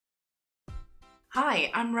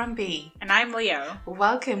Hi, I'm Rumbi. And I'm Leo.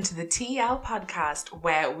 Welcome to the TL podcast,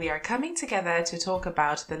 where we are coming together to talk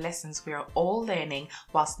about the lessons we are all learning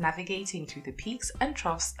whilst navigating through the peaks and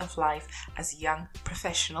troughs of life as young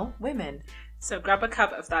professional women. So grab a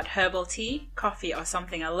cup of that herbal tea, coffee, or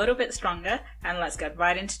something a little bit stronger, and let's get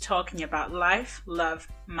right into talking about life, love,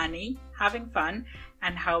 money, having fun,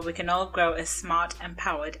 and how we can all grow as smart,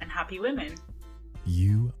 empowered, and happy women.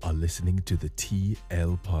 You are listening to the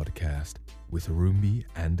TL podcast with Rumbi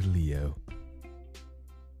and Leo.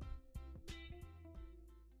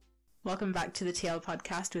 Welcome back to the TL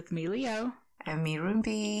podcast with me, Leo. And me,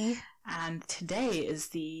 Rumbi. And today is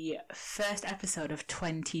the first episode of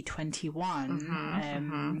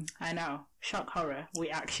 2021. I know, shock horror.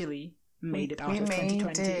 We actually made it out of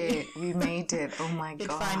 2020. We made it. Oh my god.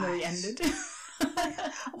 It finally ended.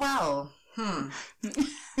 Well,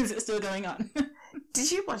 Is it still going on? Did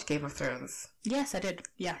you watch Game of Thrones? Yes, I did.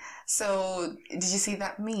 Yeah. So, did you see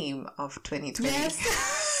that meme of 2020? Yes.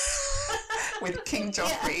 With King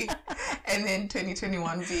Joffrey, and then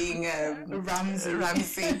 2021 being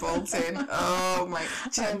Ramsay Bolton. Oh my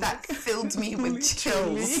god, that filled me with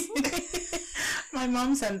chills. My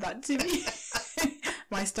mom sent that to me.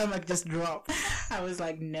 My stomach just dropped. I was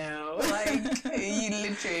like, no. Like, you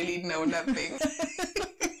literally know nothing.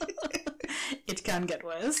 It can get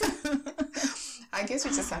worse. I guess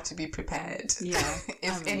we just have to be prepared. Yeah.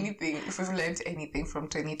 If we've learned anything from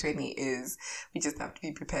 2020 is we just have to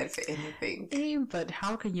be prepared for anything. But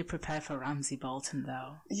how can you prepare for Ramsay Bolton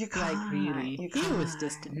though? You can't. Like really, You he was can't.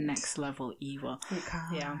 just next level evil. You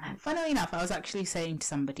can't. Yeah. Funnily enough, I was actually saying to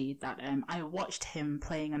somebody that I watched him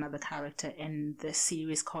playing another character in this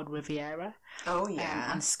series called Riviera. Oh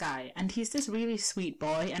yeah. On Sky, and he's this really sweet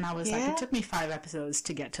boy, and I was like, it took me 5 episodes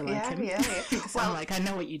to get to like him. Yeah. Well, I'm like, I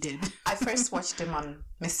know what you did. I first watched him on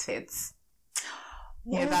Misfits.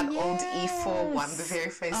 Yeah, that old E4 one, the very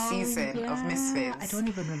first season of Misfits. I don't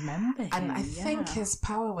even remember him. And I think his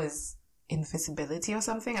power was invisibility or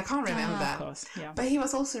something. I can't remember. Of course, yeah. But he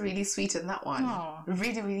was also really sweet in that one. Aw.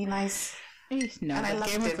 Really, really nice. No, and I but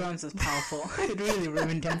loved Game of him. Thrones was powerful. It really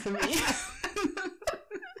ruined him for me.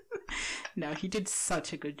 No, he did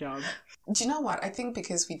such a good job. Do you know what? I think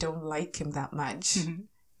because we don't like him that much,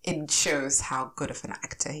 it shows how good of an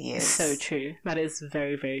actor he is. So true. That is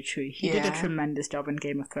very, very true. He did a tremendous job in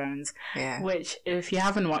Game of Thrones. Yeah. Which, if you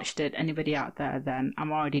haven't watched it, anybody out there, then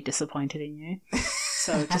I'm already disappointed in you.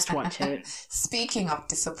 So just watch it. Speaking of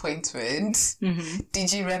disappointment,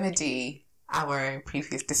 did you remedy our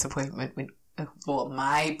previous disappointment with,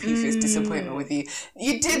 my previous disappointment with you?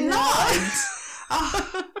 You did not!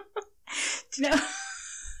 Oh. Do you know?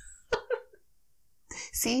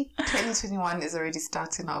 See, 2021 is already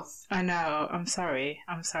starting off I know. I'm sorry.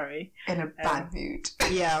 in a bad mood.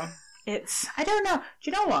 Yeah. I don't know. Do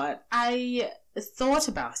you know what? I thought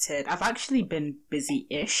about it. I've actually been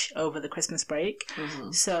busy-ish over the Christmas break.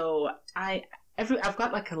 So I've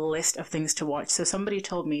got like a list of things to watch. So somebody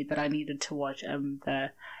told me that I needed to watch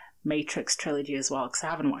the Matrix trilogy as well, because I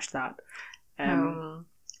haven't watched that.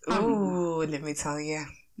 Let me tell you.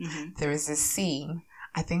 There is a scene,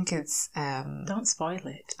 I think it's... Don't spoil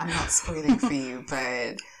it. I'm not spoiling for you,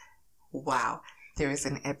 but wow. There is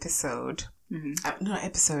an episode,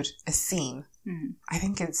 a scene. I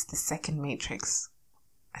think it's the second Matrix.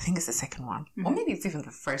 I think it's the second one. Or maybe it's even the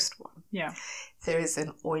first one. Yeah. There is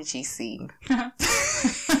an orgy scene.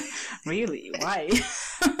 Really? Why?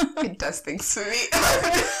 It does things for me.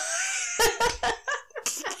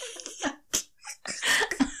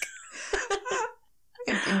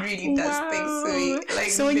 It really does things to me. Like,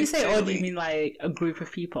 so when you say "oh," do you mean like a group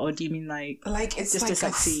of people, or do you mean like it's just like a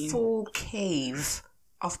sex scene? Full cave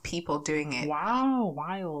of people doing it? Wow,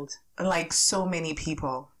 wild! Like so many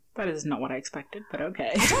people. That is not what I expected, but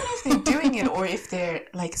okay. I don't know if they're doing it or if they're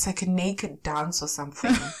like it's like a naked dance or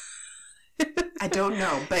something. I don't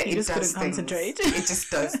know, but You it just does couldn't things. concentrate. It just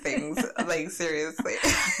does things. Like seriously.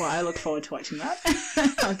 Well, I look forward to watching that.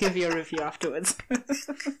 I'll give you a review afterwards.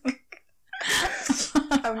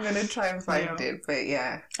 I'm gonna try and find it, but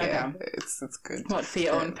yeah, it's good. What, for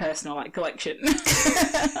your own personal collection?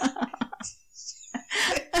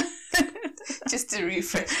 Just to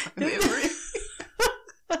refresh my memory.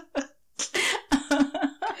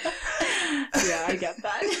 Yeah, I get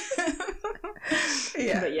that.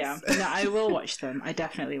 Yeah, but yeah, no, I will watch them. I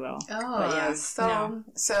definitely will. Oh, but yeah, so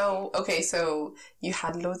you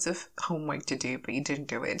had loads of homework to do, but you didn't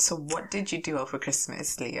do it. So what did you do over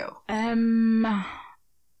Christmas, Leo?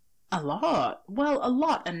 A lot. Well, a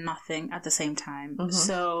lot and nothing at the same time.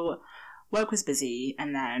 So work was busy,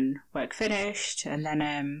 and then work finished, and then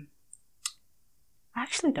I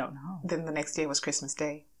actually don't know. Then the next day was Christmas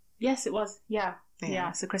Day. Yes, it was. Yeah.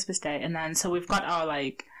 So Christmas Day. And then, so we've got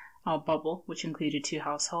our bubble, which included 2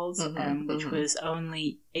 households, which was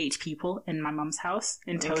only 8 people in my mum's house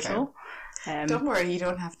in total. Okay. Don't worry, you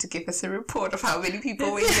don't have to give us a report of how many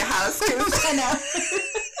people were in your house. I know.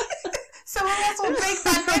 Someone else will break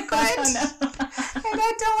that record. And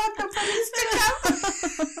I don't want the police to come.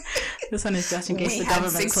 This one is just in case the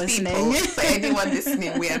government's listening. People. For anyone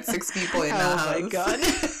listening, we had 6 people in our house. Oh my God.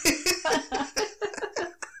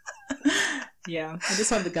 Yeah, I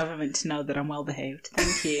just want the government to know that I'm well behaved.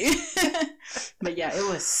 Thank you. But yeah, it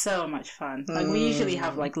was so much fun. Like, we usually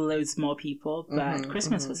have like loads more people, but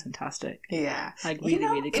Christmas was fantastic. Yeah. Like, really,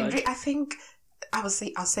 really good. I think I was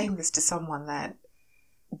saying this to someone that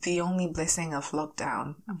the only blessing of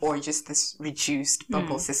lockdown or just this reduced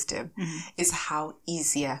bubble system is how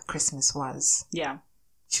easier Christmas was. Yeah.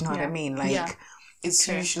 Do you know what I mean? Like, it's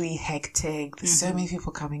usually hectic. There's so many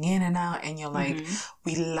people coming in and out, and you're like,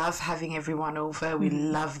 we love having everyone over. We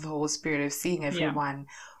love the whole spirit of seeing everyone.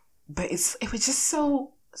 But it was just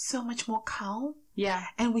so much more calm. Yeah.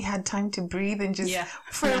 And we had time to breathe and just,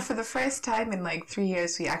 for the first time in like 3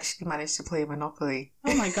 years, we actually managed to play Monopoly.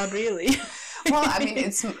 Oh my God, really? Well, I mean,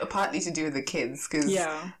 it's partly to do with the kids because,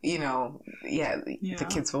 the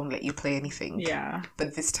kids won't let you play anything. Yeah.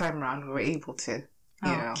 But this time around, we were able to.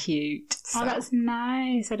 Cute. So. Oh, that's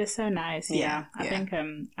nice. That is so nice. Yeah. I think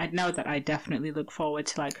I know that I definitely look forward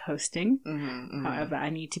to like hosting. However, I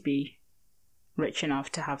need to be rich enough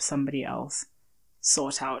to have somebody else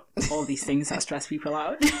sort out all these things that stress people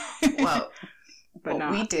out. Well,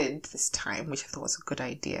 what we did this time, which I thought was a good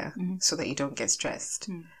idea, so that you don't get stressed.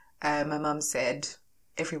 My mum said,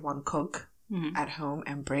 everyone cook at home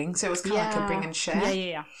and bring. So it was kind of like a bring and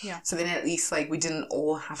share. Yeah. So then at least like we didn't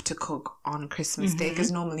all have to cook on Christmas Day,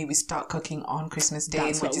 because normally we start cooking on Christmas Day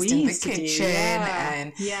and we're just in the kitchen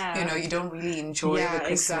and you don't really enjoy the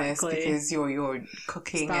Christmas because you're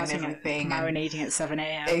cooking starting and everything. Marinating at 7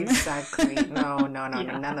 a.m. Exactly. No,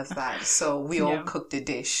 none of that. So we all cooked a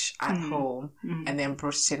dish at home and then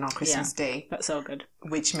brought it in on Christmas Day. That's so good.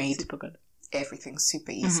 Which made super good. Everything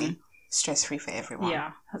super easy. Stress-free for everyone.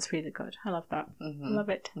 Yeah, that's really good. I love that. Love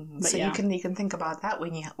it. But so you can think about that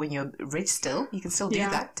when you're rich still. You can still do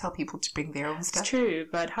that. Tell people to bring their own stuff. It's true,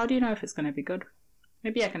 but how do you know if it's going to be good?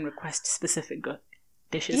 Maybe I can request specific good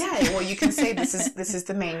dishes. Yeah, well, you can say this is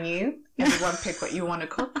the menu. Everyone pick what you want to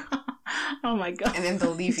cook. Oh my God! And then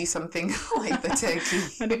they'll leave you something like the turkey.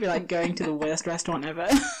 It'd be like going to the worst restaurant ever.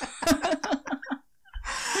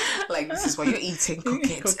 Like, this is what you're eating. Cook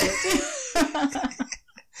it.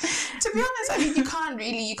 To be honest, I mean, you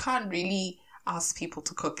can't really ask people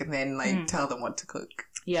to cook and then like tell them what to cook.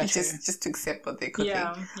 Yeah, just accept what they're cooking.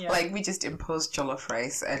 Yeah. Like, we just imposed jollof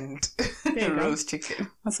rice and roast chicken.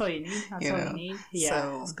 That's all you need. That's all you need.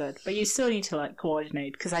 Yeah, that's good. But you still need to like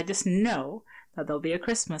coordinate, because I just know that there'll be a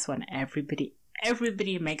Christmas when everybody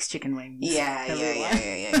makes chicken wings.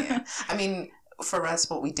 Yeah. I mean, for us,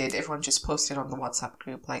 what we did, everyone just posted on the WhatsApp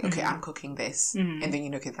group, like, okay, I'm cooking this. And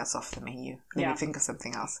then, okay, that's off the menu. Then you think of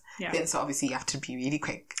something else. Then, so obviously you have to be really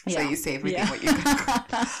quick. So you say everything what you're going to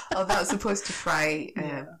cook. Although I was supposed to fry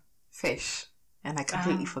fish. And I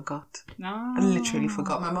completely forgot. No. I literally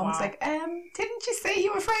forgot. My mom was like, didn't you say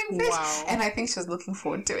you were frying fish? Wow. And I think she was looking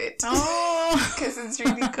forward to it. Oh. Because it's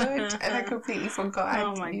really good. And I completely forgot.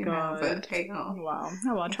 Oh my God. But hey, wow. Oh,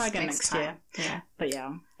 well, I'll try again next year. Yeah. But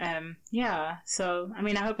so, I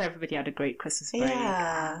mean, I hope everybody had a great Christmas break.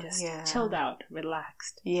 And just chilled out,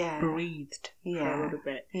 relaxed. Yeah. Breathed for a little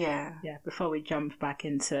bit. Yeah. Yeah, before we jump back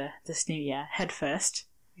into this new year, head first.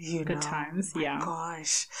 Good times. My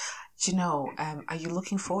gosh. Do you know, are you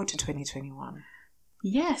looking forward to 2021?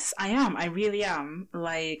 Yes, I am. I really am.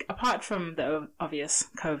 Like, apart from the obvious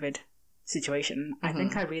COVID situation, I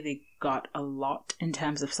think I really got a lot in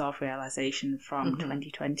terms of self-realization from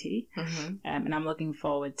 2020. And I'm looking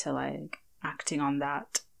forward to, like, acting on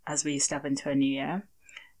that as we step into a new year.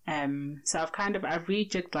 So I've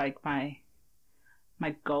rejigged, like, my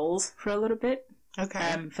goals for a little bit.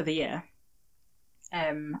 Okay. For the year.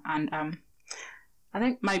 I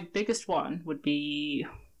think my biggest one would be,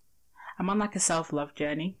 I'm on like a self-love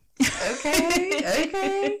journey.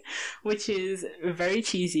 Okay. Which is very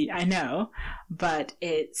cheesy, I know, but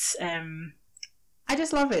it's, I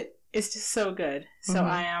just love it. It's just so good. So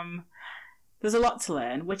there's a lot to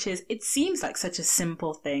learn, which is, it seems like such a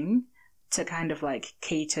simple thing to kind of like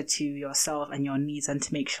cater to yourself and your needs and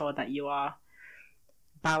to make sure that you are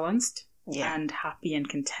balanced and happy and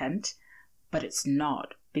content, but it's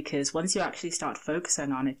not. Because once you actually start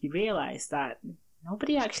focusing on it, you realize that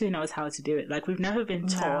nobody actually knows how to do it. Like, we've never been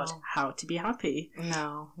taught how to be happy.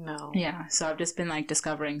 No. Yeah, so I've just been, like,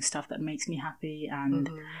 discovering stuff that makes me happy and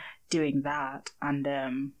doing that.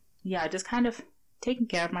 And just kind of taking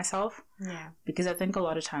care of myself. Yeah. Because I think a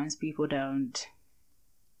lot of times people don't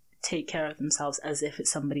take care of themselves as if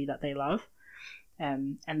it's somebody that they love.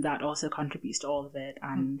 And that also contributes to all of it.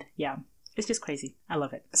 And it's just crazy. I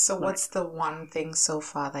love it. So what's the one thing so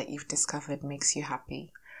far that you've discovered makes you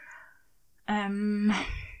happy?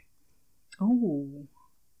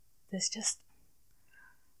 There's just,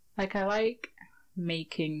 like, I like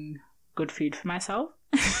making good food for myself.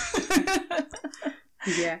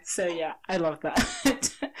 Yeah. So I love that.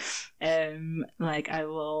 I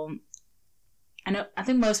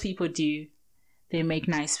think most people do. They make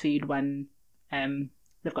nice food when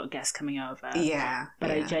they've got guests coming over. Yeah.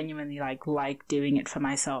 But I genuinely like doing it for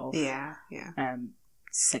myself. Yeah.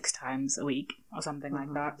 6 times a week or something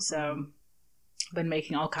like that. So I've been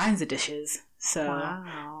making all kinds of dishes. So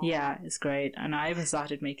yeah, it's great. And I even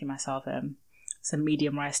started making myself some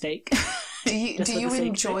medium rare steak. Do you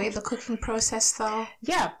enjoy the cooking process though?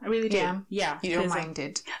 Yeah, I really do. Yeah. You don't mind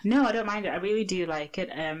it? No, I don't mind it. I really do like it.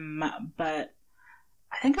 But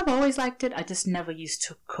I think I've always liked it. I just never used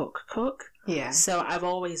to cook. Yeah. So I've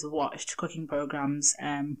always watched cooking programs,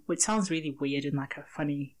 which sounds really weird in like a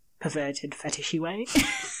funny, perverted, fetishy way.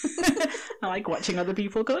 I like watching other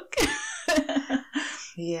people cook.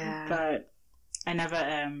 Yeah. But I never,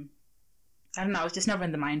 I don't know, I was just never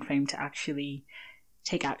in the mind frame to actually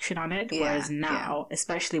take action on it. Whereas now,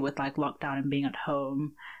 especially with like lockdown and being at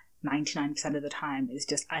home, 99% of the time is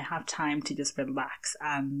just I have time to just relax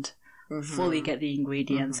and fully get the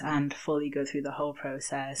ingredients and fully go through the whole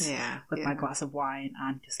process with my glass of wine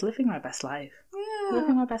and just living my best life. Yeah.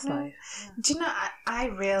 Living my best life. Do you know, I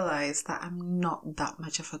realised that I'm not that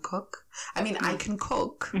much of a cook. I mean, I can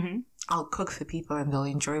cook. I'll cook for people and they'll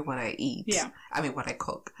enjoy what I eat. Yeah. I mean, what I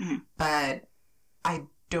cook. But I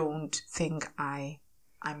don't think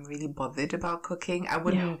I'm really bothered about cooking. I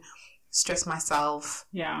wouldn't stress myself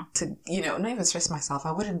to, not even stress myself.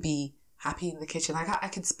 I wouldn't be happy in the kitchen. Like I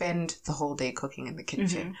could spend the whole day cooking in the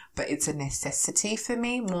kitchen, but it's a necessity for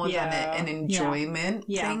me more than an enjoyment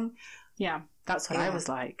thing. Yeah, that's what I was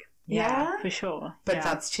like. Yeah, for sure. But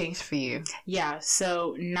that's changed for you. Yeah,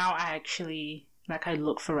 so now I actually, I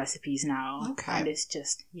look for recipes now. Okay. And it's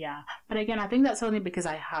just, But again, I think that's only because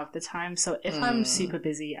I have the time. So if I'm super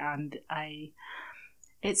busy and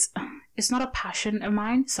it's not a passion of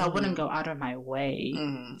mine, so I wouldn't go out of my way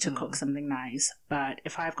to cook something nice. But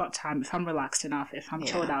if I've got time, if I'm relaxed enough, if I'm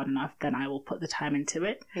chilled out enough, then I will put the time into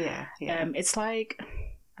it. Yeah. It's like,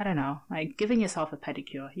 I don't know, like giving yourself a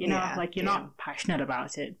pedicure. You're not passionate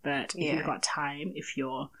about it, but if you've got time, if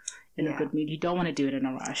you're in a good mood, you don't want to do it in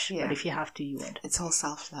a rush. But if you have to, you would. It's all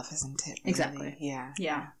self-love, isn't it? Really? Exactly. Yeah.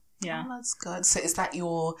 Yeah. Oh, that's good. So is that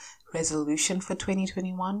your resolution for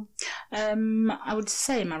 2021? I would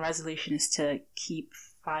say my resolution is to keep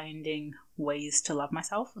finding ways to love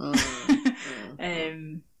myself.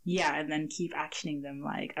 And then keep actioning them.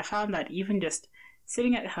 Like, I found that even just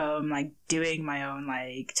sitting at home, like, doing my own,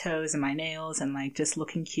 like, toes and my nails and, like, just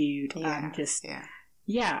looking cute and just,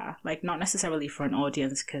 like, not necessarily for an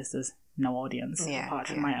audience because there's no audience apart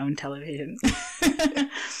from my own television.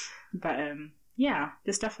 But,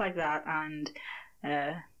 just stuff like that, and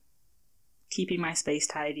keeping my space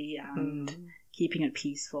tidy and keeping it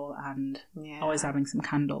peaceful, and always having some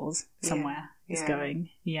candles somewhere is going.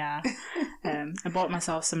 Yeah. I bought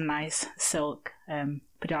myself some nice silk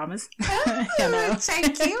pajamas. Oh,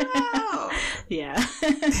 check you out. Yeah.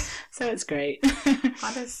 So it's great.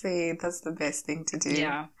 Honestly, that's the best thing to do.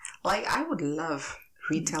 Yeah. Like, I would love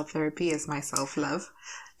retail therapy as my self-love.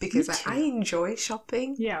 Because I enjoy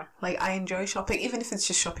shopping. Yeah. Like, I enjoy shopping, even if it's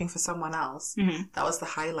just shopping for someone else. That was the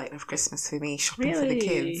highlight of Christmas for me, shopping for the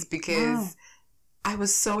kids. Because I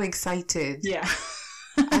was so excited. Yeah.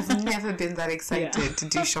 I've never been that excited to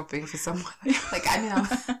do shopping for someone. Like, I mean,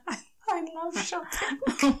 I love shopping.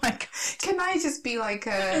 Oh my God. Can I just be like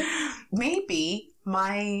maybe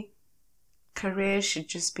my career should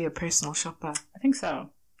just be a personal shopper. I think so.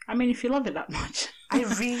 I mean, if you love it that much. I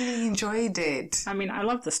really enjoyed it. I mean, I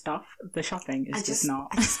love the stuff. The shopping is just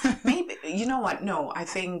not. Maybe, you know what? No, I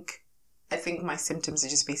think my symptoms are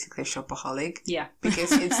just basically a shopaholic. Yeah.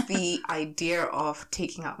 Because it's the idea of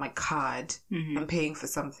taking out my card and paying for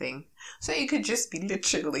something. So you could just be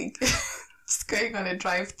literally just going on a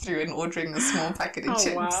drive-through and ordering a small packet of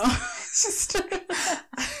chips. Wow. Just...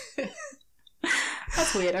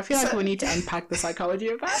 That's weird. I feel like we need to unpack the psychology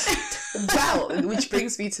of that. Well, which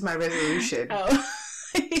brings me to my resolution. Oh.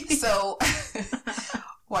 So,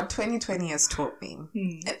 what 2020 has taught me,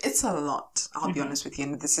 it's a lot, I'll be honest with you,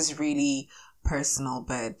 and this is really personal,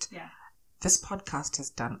 but this podcast has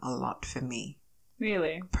done a lot for me.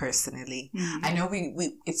 Really? Personally. I know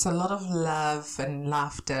we it's a lot of love and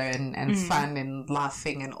laughter and fun and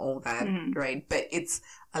laughing and all that, right? But it's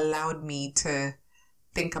allowed me to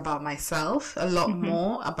think about myself a lot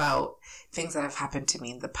more, about things that have happened to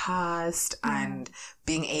me in the past, and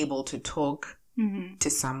being able to talk to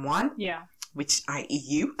someone. Yeah. Which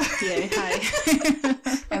you. Yeah, hi.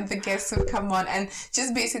 And the guests who come on, and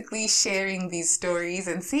just basically sharing these stories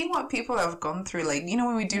and seeing what people have gone through. Like, you know,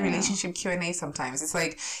 when we do relationship Q&A sometimes, it's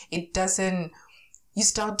like, it doesn't, you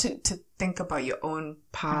start to think about your own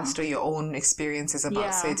past or your own experiences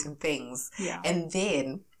about certain things. Yeah. And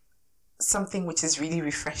then something which is really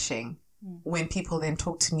refreshing, when people then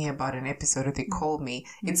talk to me about an episode or they call me,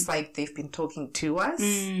 it's like they've been talking to us,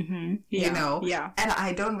 you know? Yeah. And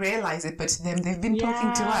I don't realize it, but to them, they've been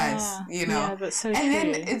talking to us, you know? Yeah, that's so and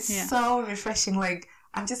true. Then it's so refreshing. Like,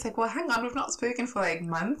 I'm just like, well, hang on, we've not spoken for like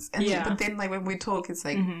months. And but then like when we talk, it's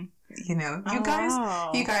like, you know, you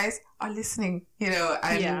guys are listening, you know,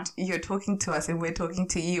 and you're talking to us and we're talking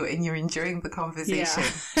to you and you're enjoying the conversation.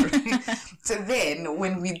 Right? So then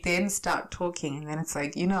when we then start talking, and then it's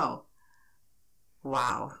like, you know,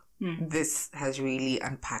 wow, this has really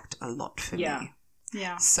unpacked a lot for me.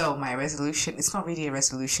 Yeah. So my resolution, it's not really a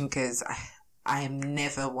resolution because I am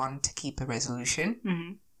never one to keep a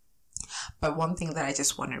resolution. But one thing that I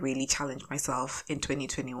just want to really challenge myself in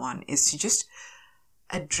 2021 is to just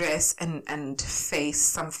address and face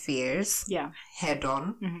some fears head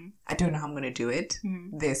on. I don't know how I'm going to do it.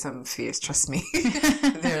 There's some fears, trust me.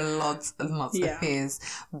 There are lots and lots of fears,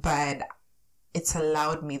 but it's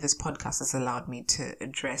allowed me, this podcast has allowed me to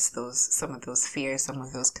address some of those fears, some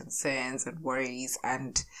of those concerns and worries.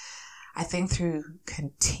 And I think through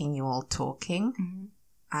continual talking,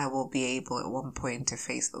 I will be able at one point to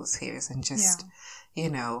face those fears and just, you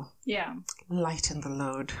know, lighten the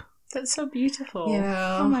load. That's so beautiful. You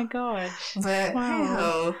know? Oh my gosh. But,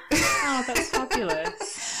 wow. Wow, that's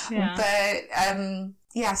fabulous. Yeah.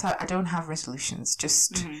 But, so I don't have resolutions,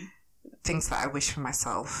 just things that I wish for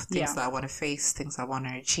myself, things that I want to face, things I want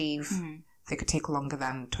to achieve. They could take longer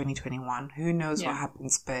than 2021. Who knows what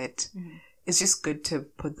happens, but it's just good to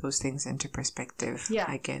put those things into perspective,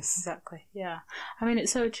 I guess. Exactly, yeah. I mean,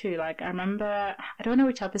 it's so true. Like, I remember, I don't know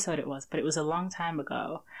which episode it was, but it was a long time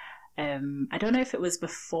ago. I don't know if it was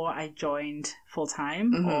before I joined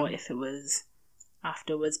full-time or if it was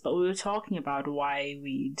afterwards, but we were talking about why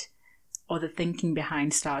or the thinking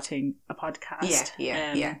behind starting a podcast.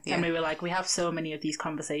 And we were like, we have so many of these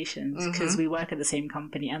conversations because we work at the same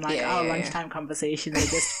company, and like our lunchtime conversations are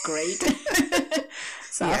just great.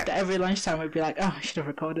 So after every lunchtime, we'd be like, oh, I should have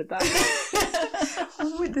recorded that.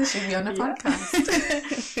 This should be on a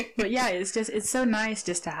podcast. But yeah, it's so nice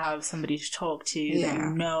just to have somebody to talk to that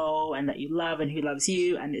you know and that you love and who loves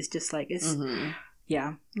you. And it's just like, it's,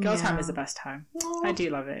 girl time is the best time. Aww. I do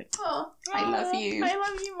love it. Oh, I love you. I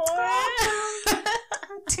love you more.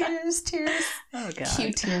 Tears. Oh, God.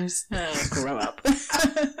 Cute tears. Oh, grow up.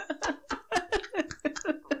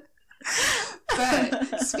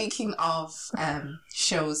 But speaking of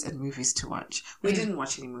shows and movies to watch, we didn't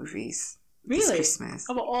watch any movies this Christmas.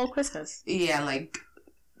 Oh, all Christmas?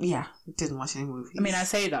 Yeah, didn't watch any movies. I mean, I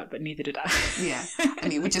say that, but neither did I. Yeah. I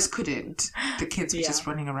mean, we just couldn't. The kids were just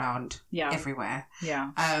running around everywhere.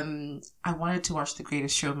 Yeah. I wanted to watch The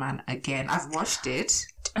Greatest Showman again. I've watched it.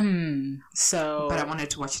 But I wanted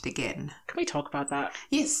to watch it again. Can we talk about that?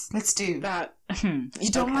 Yes, let's do that. You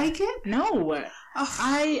don't like it? No.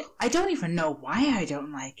 I don't even know why I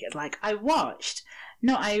don't like it. Like, I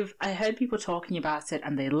heard people talking about it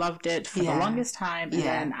and they loved it for the longest time, and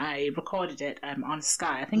then I recorded it on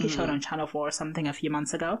Sky. I think it showed on Channel 4 or something a few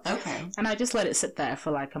months ago. Okay. And I just let it sit there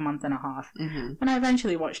for like a month and a half. And I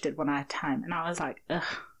eventually watched it when I had time, and I was like, ugh.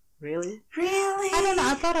 Really? I don't know.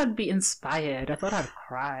 I thought I'd be inspired. I thought I'd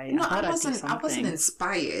cry. No, I wasn't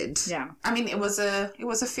inspired. Yeah. I mean, it was a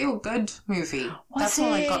feel good movie. That's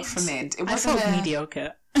all I got from it. It wasn't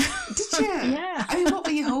mediocre. Did you? Yeah. I mean, what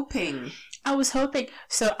were you hoping? I was hoping.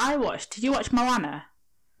 So did you watch Moana?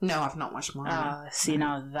 No, I've not watched Moana. See,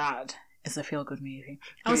 now that is a feel good movie.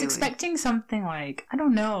 I was expecting something like, I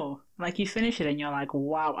don't know, like you finish it and you're like,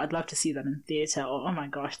 wow, I'd love to see that in theatre, or oh my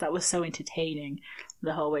gosh, that was so entertaining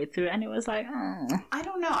the whole way through. And it was like, I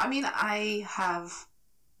don't know. I mean, I have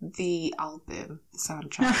the album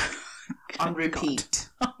soundtrack on repeat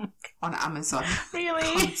on Amazon. Really?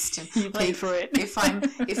 Constantly. You paid for it. If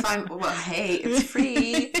I'm well, hey, it's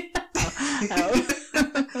free.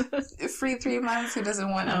 Free 3 months. Who doesn't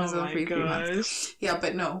want Amazon free 3 months? Yeah,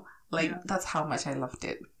 but no, that's how much I loved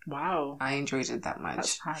it. Wow, I enjoyed it that much.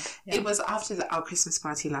 That's hard. Yeah. It was after our Christmas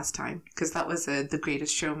party last time, because that was the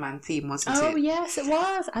Greatest Showman theme, wasn't it? Oh yes, it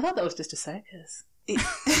was. I thought that was just a circus.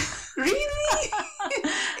 Really?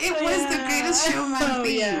 It was the Greatest Showman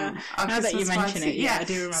theme. Yeah. Now that you mention it, I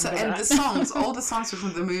do remember that. And the songs, all the songs were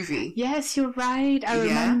from the movie. Yes, you're right. I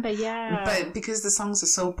remember, yeah. But because the songs are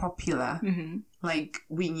so popular, like,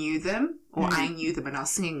 we knew them, or I knew them and I was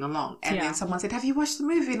singing along. And then someone said, have you watched the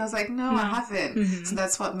movie? And I was like, no, I haven't. So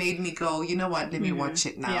that's what made me go, you know what, let me watch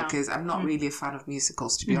it now. Because I'm not really a fan of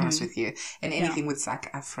musicals, to be honest with you. And anything with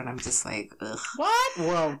Zac Efron, I'm just like, ugh. What?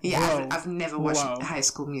 Whoa. Yeah, I've never watched High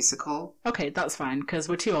School Musical. Okay, that's fine, because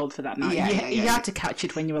we're too old for that now. You had to catch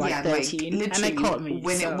it when you were like 13. Like, and it caught me.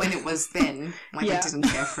 When it was then, like, I didn't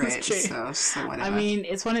care for it. So whatever. I mean,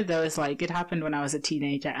 it's one of those, like, it happened when I was a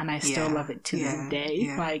teenager, and I still love it to this day.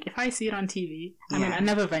 Yeah. Like, if I see it on TV, I mean, I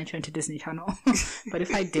never venture into Disney Channel, but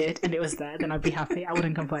if I did and it was there, then I'd be happy. I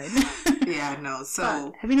wouldn't complain. Yeah, no, so...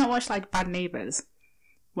 But have you not watched, like, Bad Neighbours?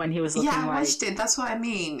 When he was looking like... Yeah, I watched it. That's what I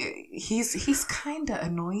mean. He's kind of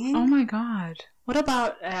annoying. Oh my god. What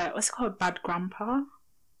about, what's it called, Bad Grandpa?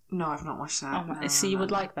 No, I've not watched that. Oh, so you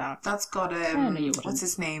would like that? That's got, what's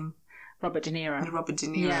his name? Robert De Niro. Robert De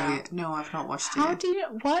Niro. Yeah. No, I've not watched it. How do you...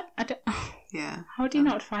 What? Yeah. How do you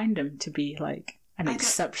not find him to be, like... an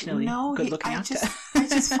exceptionally good-looking actor. I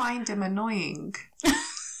just find him annoying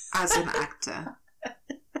as an actor.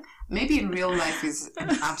 Maybe in real life he's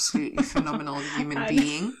an absolutely phenomenal human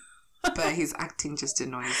being, but his acting just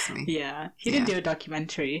annoys me. Yeah, he did do a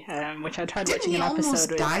documentary, which I tried watching an episode with.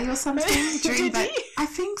 Didn't he almost die or something during that? I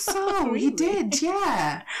think so. Really? He did.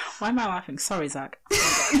 Yeah. Why am I laughing? Sorry, Zach.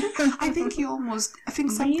 I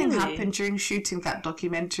think something happened during shooting that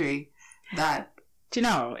documentary that. Do you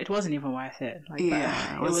know, it wasn't even worth it. Like,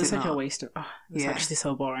 yeah, it was such a waste of... Oh, it was actually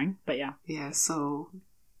so boring. But yeah. Yeah, so...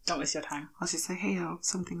 Don't waste your time. I was just like, hey,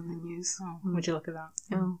 something in the news. Oh, would you look at that?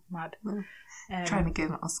 Oh. Mad. Trying to get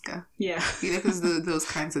an Oscar. Yeah. You know, because those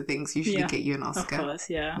kinds of things usually get you an Oscar. Of course,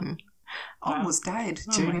 yeah. Almost died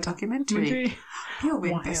during a documentary. He'll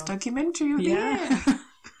win Best Documentary of the Year.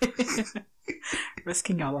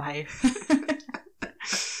 Risking your life.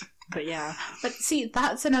 But yeah. But see,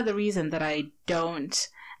 that's another reason that I don't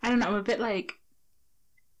know, I'm a bit like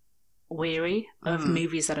weary of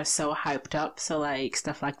movies that are so hyped up. So like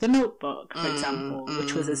stuff like The Notebook, for example,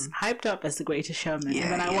 which was as hyped up as The Greatest Showman.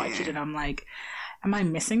 And then I watch it and I'm like, am I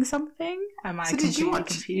missing something? Am I completely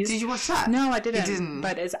confused? Did you watch that? No, I didn't. You didn't.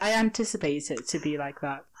 But I anticipate it to be like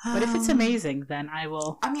that. But if it's amazing, then I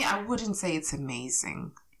will... I mean, I wouldn't say it's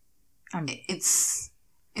amazing. It's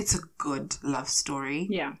a good love story.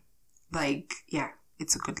 Yeah. Like, yeah,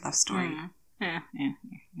 it's a good love story. Yeah.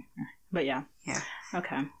 But yeah. Yeah.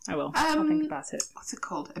 Okay, I will. I'll think about it. What's it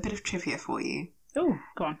called? A bit of trivia for you. Oh,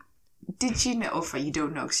 go on. Did you know, you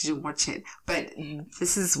don't know because you didn't watch it, but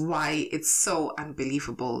this is why it's so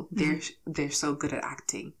unbelievable. They're so good at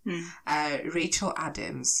acting. Rachel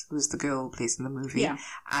Adams, who's the girl who plays in the movie,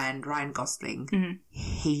 and Ryan Gosling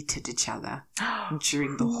hated each other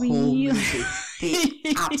during the whole movie.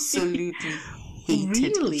 They absolutely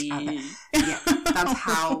hated each other. Yeah, that's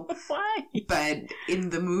how. Why? But in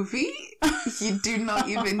the movie, you do not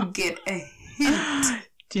even get a hint.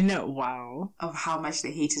 Do you know? Wow. Of how much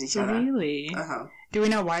they hated each other. Really? Do we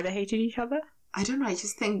know why they hated each other? I don't know. I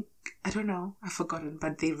just think, I don't know. I've forgotten,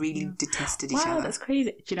 but they really detested each other. Wow, that's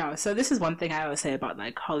crazy. Do you know, so this is one thing I always say about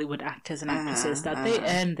like Hollywood actors and actresses, that they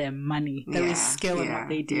earn their money. There is skill in what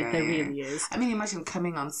they do. There really is. I mean, imagine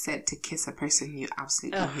coming on set to kiss a person you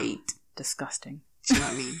absolutely hate. Disgusting. Do you know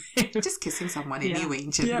what I mean? Just kissing someone anyway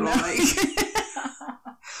in general. Like...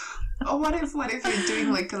 Or what if you're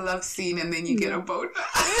doing like a love scene and then you get a boner?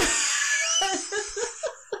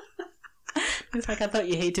 It's like, I thought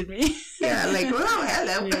you hated me. Yeah, like, oh,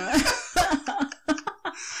 hello. Yeah.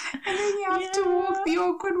 And then you have to walk the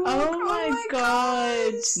awkward walk. Oh my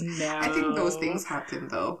god. No. I think those things happen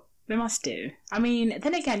though. They must do. I mean,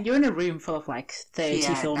 then again, you're in a room full of like 30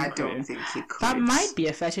 film crew. I don't think you could. That might be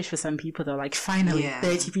a fetish for some people though, like finally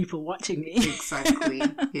 30 people watching me. Exactly,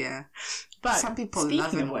 yeah. But some people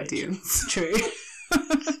love an audience. True.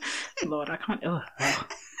 Lord, I can't... Oh,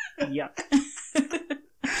 yuck.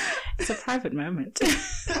 It's a private moment.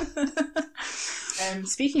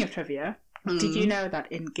 Speaking of trivia, did you know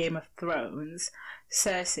that in Game of Thrones,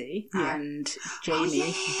 Cersei and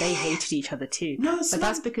Jaime, they hated each other too? No, but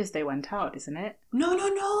that's because they went out, isn't it?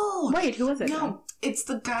 No. Wait, who was it? No, it's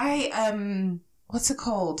the guy, what's it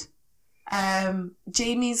called?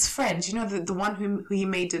 Jaime's friend. You know, the one who he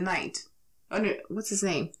made a knight. Oh no, what's his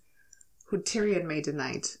name? Who Tyrion made a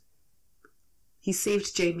knight. He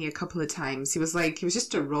saved Jaime a couple of times. He was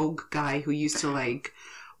just a rogue guy who used to like,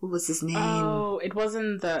 what was his name? Oh, it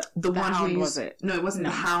wasn't the one Hound, was it? No, it wasn't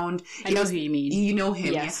the Hound. I know who you mean. You know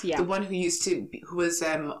him, yes, yeah. The one who was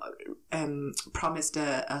promised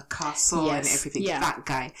a castle and everything. Yeah. That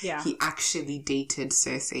guy, he actually dated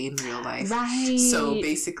Cersei in real life. Right. So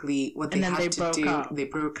basically, what they had to do, they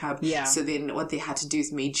broke up. Yeah. So then, what they had to do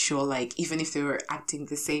is made sure, like, even if they were acting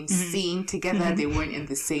the same scene together, they weren't in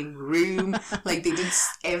the same room. Like, they did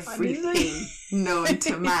everything known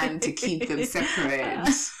to man to keep them separate.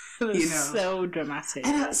 You know, so dramatic.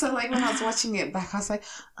 And so, like, when I was watching it back, I was like,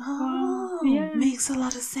 makes a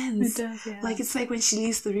lot of sense. It does, Like, it's like when she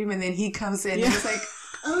leaves the room and then he comes in, and it's like,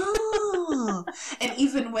 And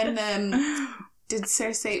even when did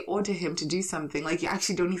Cersei order him to do something? Like, you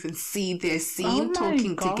actually don't even see their scene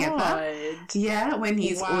talking together. Yeah, when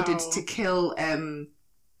he's ordered to kill who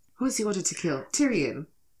was he ordered to kill? Tyrion.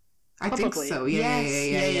 I think so.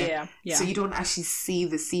 Yeah. So you don't actually see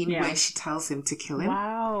the scene where she tells him to kill him.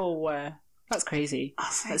 Wow. That's crazy.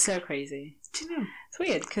 That's so crazy. Do you know? It's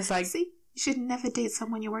weird because, like, see, you should never date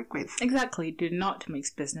someone you work with. Exactly. Do not mix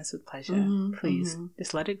business with pleasure. Please.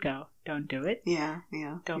 Just let it go. Don't do it. Yeah.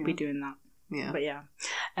 Don't be doing that. Yeah. But yeah.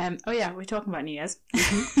 We're talking about New Year's.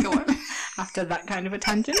 Go on. After that kind of a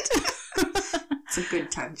tangent. It's a good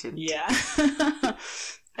tangent. Yeah.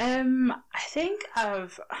 I think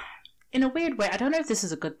in a weird way, I don't know if this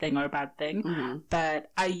is a good thing or a bad thing,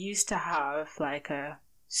 but I used to have like a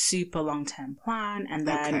super long-term plan, and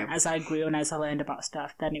then as I grew and as I learned about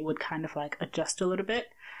stuff, then it would kind of like adjust a little bit.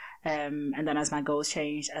 And then as my goals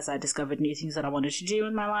changed, as I discovered new things that I wanted to do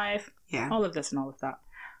in my life, all of this and all of that.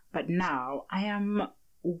 But now I am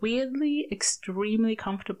weirdly extremely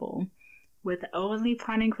comfortable with only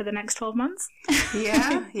planning for the next 12 months.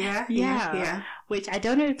 Yeah. Which I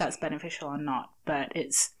don't know if that's beneficial or not, but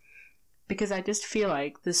it's because I just feel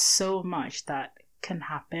like there's so much that can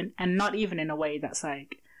happen, and not even in a way that's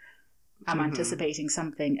like I'm anticipating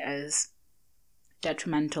something as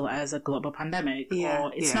detrimental as a global pandemic,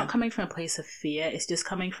 or it's not coming from a place of fear, it's just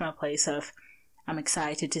coming from a place of I'm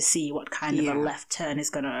excited to see what kind of a left turn is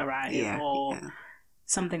going to arrive, or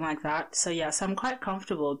something like that. So so I'm quite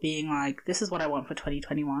comfortable being like, this is what I want for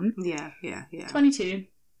 2021. 22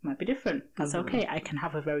 might be different. That's okay. I can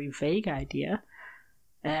have a very vague idea.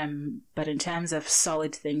 But in terms of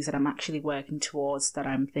solid things that I'm actually working towards, that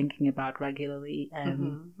I'm thinking about regularly,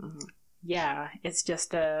 it's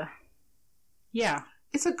just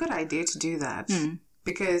it's a good idea to do that,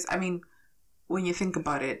 because I mean, when you think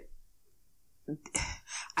about it,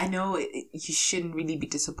 I know you shouldn't really be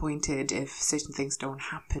disappointed if certain things don't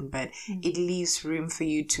happen, but it leaves room for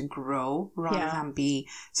you to grow rather than be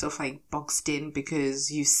sort of like boxed in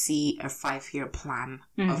because you see a 5-year plan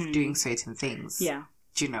of doing certain things. Yeah.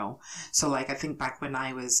 You know, so like I think back when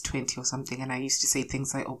I was 20 or something, and I used to say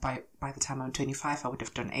things like, oh, by the time I'm 25 I would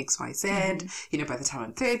have done X, Y, Z, you know, by the time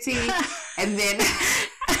I'm 30 and then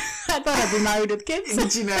I thought I'd be married with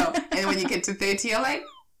kids. You know, and when you get to 30 you're like,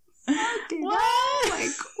 what?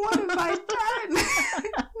 Like, what have I done?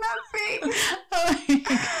 Nothing. Oh my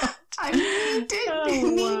God. I'm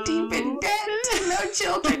knee deep in debt, no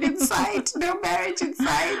children in sight, no marriage in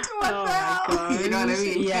sight. What the hell? You know what I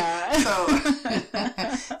mean? Yeah.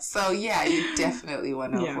 So yeah, you definitely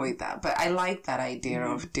want to avoid that. But I like that idea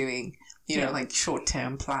of doing, you know, like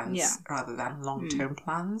short-term plans rather than long-term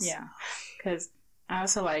plans. Yeah. Because I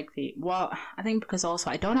also like I think because also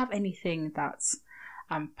I don't have anything that's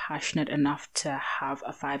I'm passionate enough to have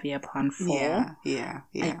a 5-year plan for. Yeah.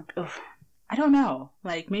 I don't know.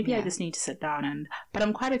 Like, maybe I just need to sit down but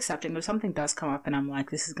I'm quite accepting. If something does come up and I'm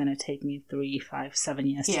like, this is going to take me 3, 5, 7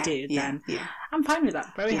 years to do, then I'm fine with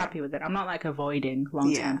that. Very happy with it. I'm not like avoiding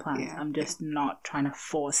long-term plans. I'm just not trying to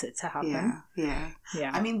force it to happen. Yeah.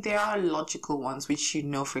 I mean, there are logical ones which, you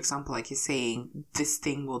know, for example, like you're saying, this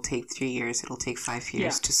thing will take 3 years, it'll take 5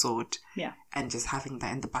 years to sort. Yeah. And just having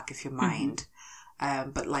that in the back of your mind.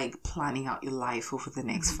 But like planning out your life over the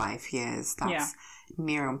next 5 years, that's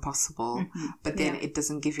near impossible. But then it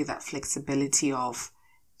doesn't give you that flexibility of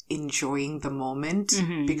enjoying the moment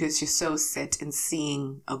because you're so set in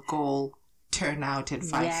seeing a goal turn out in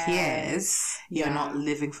 5 years. You're not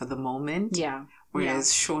living for the moment.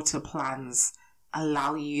 Whereas shorter plans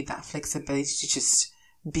allow you that flexibility to just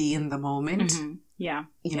be in the moment. You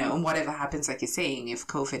know, and whatever happens, like you're saying, if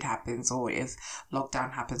COVID happens or if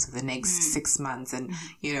lockdown happens for the next 6 months and,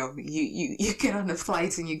 you know, you get on a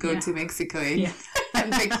flight and you go to Mexico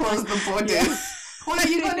and they close the borders. What are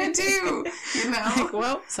you going to do? You know? Like,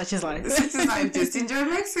 well, such is life. Such is life. Just enjoy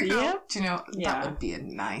Mexico. Do you know, that would be a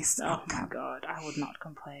nice outcome. Oh my God, I would not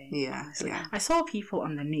complain. Honestly. I saw people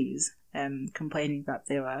on the news complaining that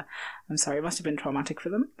they were, I'm sorry, it must have been traumatic for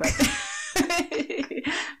them, but...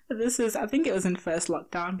 I think it was in first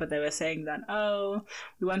lockdown, but they were saying that,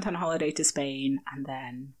 we went on holiday to Spain and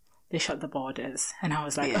then they shut the borders. And I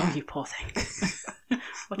was like, oh, you poor thing.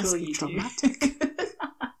 What will you do?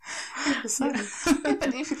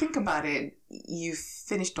 But if you think about it, you've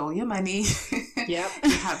finished all your money. Yep.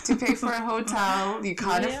 You have to pay for a hotel. You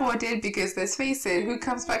can't afford it because, let's face it, who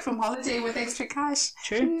comes back from holiday with extra cash?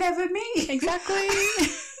 True. Never me. Exactly.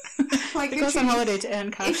 Like, it goes on holiday to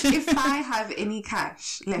earn cash. If I have any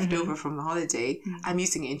cash left over from the holiday, I'm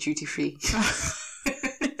using it in duty free.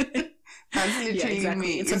 That's literally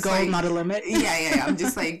me. It's a goal, like, not a limit. Yeah. I'm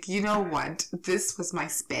just like, you know what? This was my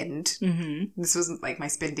spend. This wasn't like my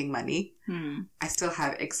spending money. I still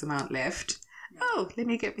have X amount left. Oh, let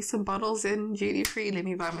me get me some bottles in duty free. Let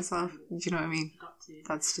me buy myself. Do you know what I mean?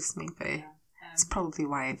 That's just me, but it's probably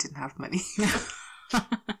why I didn't have money.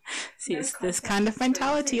 See, it's this kind of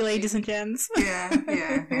mentality, ladies and gents. Yeah,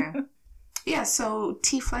 so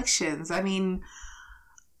T-flexions. I mean,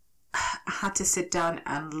 I had to sit down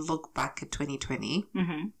and look back at 2020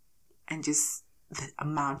 and just the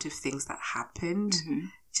amount of things that happened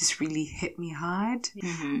just really hit me hard.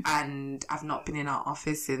 And I've not been in our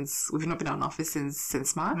office we've not been in our office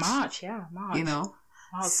since March. March. You know?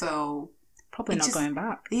 Wow. So probably not going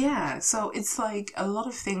back. Yeah. So it's like a lot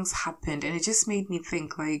of things happened and it just made me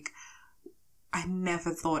think, like, I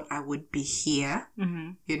never thought I would be here,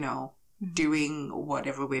 you know, doing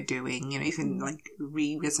whatever we're doing, you know, even like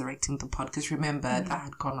resurrecting the podcast. Remember that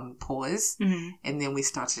had gone on pause and then we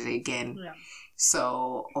started it again. Yeah.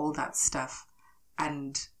 So all that stuff,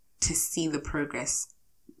 and to see the progress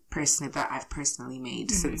personally that I've personally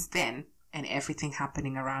made since then and everything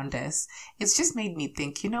happening around us, it's just made me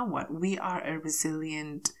think, you know what, we are a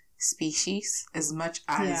resilient species, as much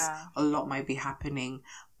as a lot might be happening,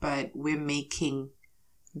 but we're making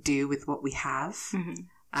do with what we have.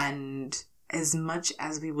 And as much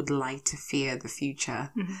as we would like to fear the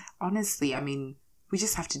future, honestly, I mean, we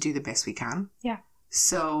just have to do the best we can. Yeah.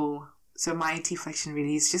 So my T-flexion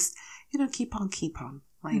really is just, you know, keep on.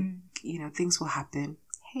 Like, you know, things will happen.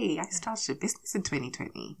 Hey, I started a business in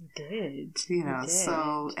 2020. You did. You know,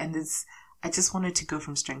 so, and I just wanted to go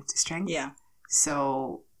from strength to strength. Yeah.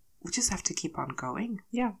 So we just have to keep on going.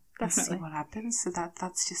 Yeah, definitely. And see what happens. So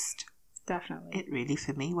that's just definitely it really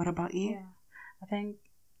for me. What about you? Yeah. I think,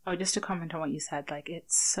 just to comment on what you said, like,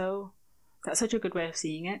 that's such a good way of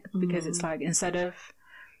seeing it, because it's like,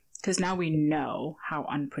 because now we know how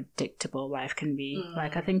unpredictable life can be.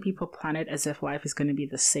 Like, I think people plan it as if life is going to be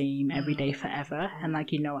the same every day forever, and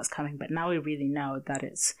like, you know what's coming, but now we really know that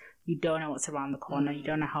you don't know what's around the corner, you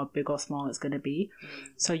don't know how big or small it's going to be,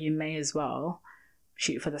 so you may as well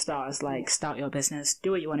shoot for the stars, like, start your business, do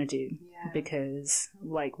what you want to do, because,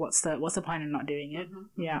 like, what's the point of not doing it?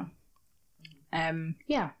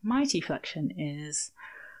 My T-flexion is,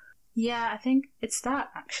 I think it's that,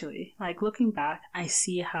 actually. Like, looking back, I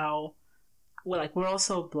see how, we're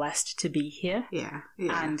also blessed to be here. Yeah.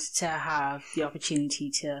 And to have the opportunity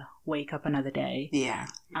to wake up another day. Yeah.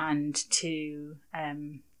 And to,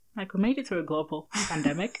 we made it through a global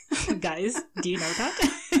pandemic. Guys, do you know that?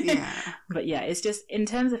 Yeah. But yeah, it's just, in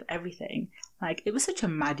terms of everything, like, it was such a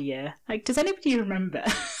mad year. Like, does anybody remember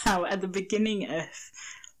how at the beginning of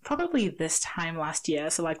probably this time last year,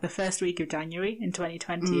 so like the first week of January in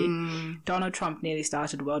 2020, Donald Trump nearly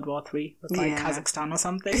started World War III with like Kazakhstan or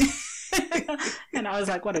something. And I was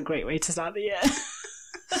like, what a great way to start the year.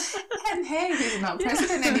 And hey, he's not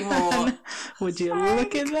president anymore. Would you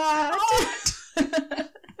look at that?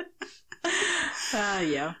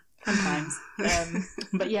 Yeah, sometimes.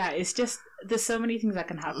 But yeah, it's just, there's so many things that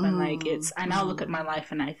can happen. Like, I now look at my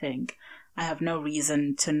life and I think, I have no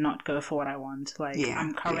reason to not go for what I want. Like,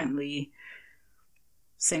 I'm currently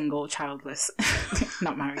single, childless,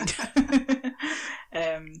 not married.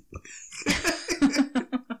 And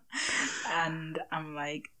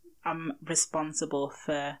I'm responsible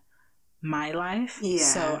for my life. Yeah,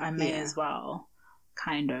 so I may as well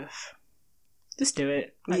kind of just do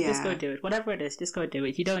it. Like, just go do it. Whatever it is, just go do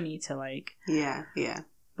it. You don't need to, like,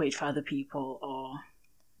 wait for other people or...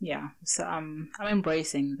 Yeah, so I'm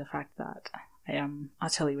embracing the fact that I am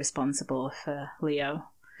utterly responsible for Leo.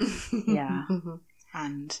 Yeah,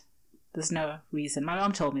 and there's no reason. My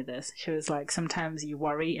mom told me this. She was like, sometimes you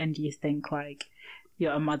worry and you think like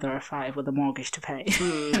you're a mother of 5 with a mortgage to pay.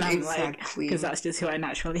 And I'm like, because that's just who I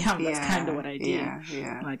naturally am. That's kind of what I do.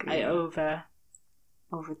 Yeah. Like, I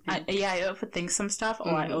overthink some stuff,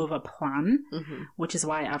 or I overplan, which is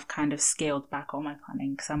why I've kind of scaled back all my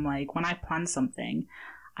planning. Because I'm like, when I plan something,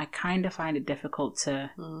 I kind of find it difficult to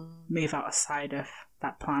move outside of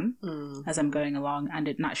that plan as I'm going along, and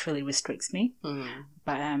it naturally restricts me.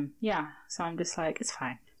 But so I'm just like, it's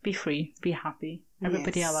fine. be free, be happy.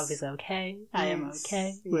 Everybody I love is okay. I am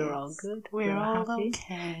okay. We're all good. We're all happy.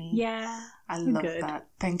 okay. Yeah. I love that.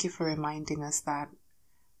 Thank you for reminding us that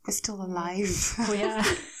we're still alive. We are.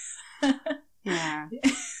 Yeah.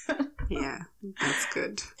 Yeah. That's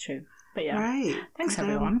good. True. But yeah. Right. Thanks,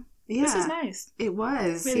 everyone. Yeah. This is nice. It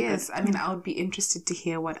was. Really yes. good. I mean, I would be interested to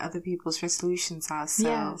hear what other people's resolutions are.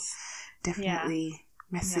 So definitely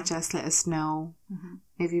message us. Let us know. Mm-hmm.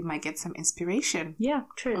 Maybe we might get some inspiration. Yeah,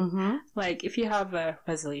 true. Mm-hmm. Like, if you have a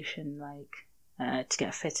resolution, like, to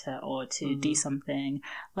get fitter or to do something,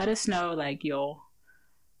 let us know, like, your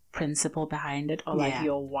principle behind it or, like,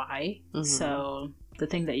 your why. Mm-hmm. So, the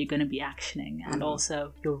thing that you're going to be actioning and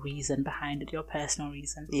also your reason behind it, your personal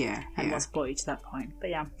reason. Yeah. And what's brought you to that point.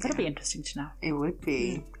 But yeah, that'll be interesting to know. It would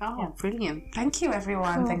be. Oh, brilliant. Thank you,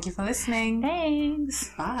 everyone. Cool. Thank you for listening.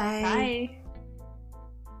 Thanks. Bye. Bye.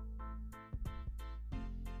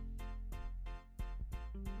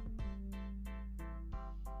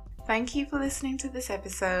 Thank you for listening to this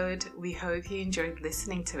episode. We hope you enjoyed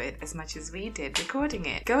listening to it as much as we did recording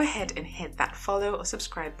it. Go ahead and hit that follow or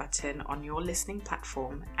subscribe button on your listening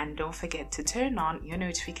platform, and don't forget to turn on your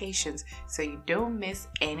notifications so you don't miss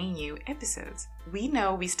any new episodes. We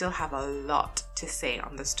know we still have a lot to say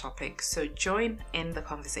on this topic, so join in the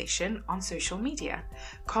conversation on social media.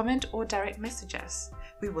 Comment or direct message us.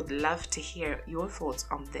 We would love to hear your thoughts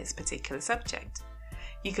on this particular subject.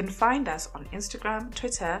 You can find us on Instagram,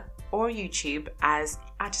 Twitter, or YouTube as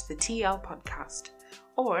 @the TL Podcast,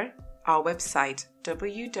 or our website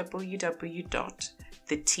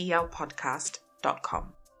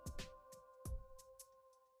www.thetlpodcast.com.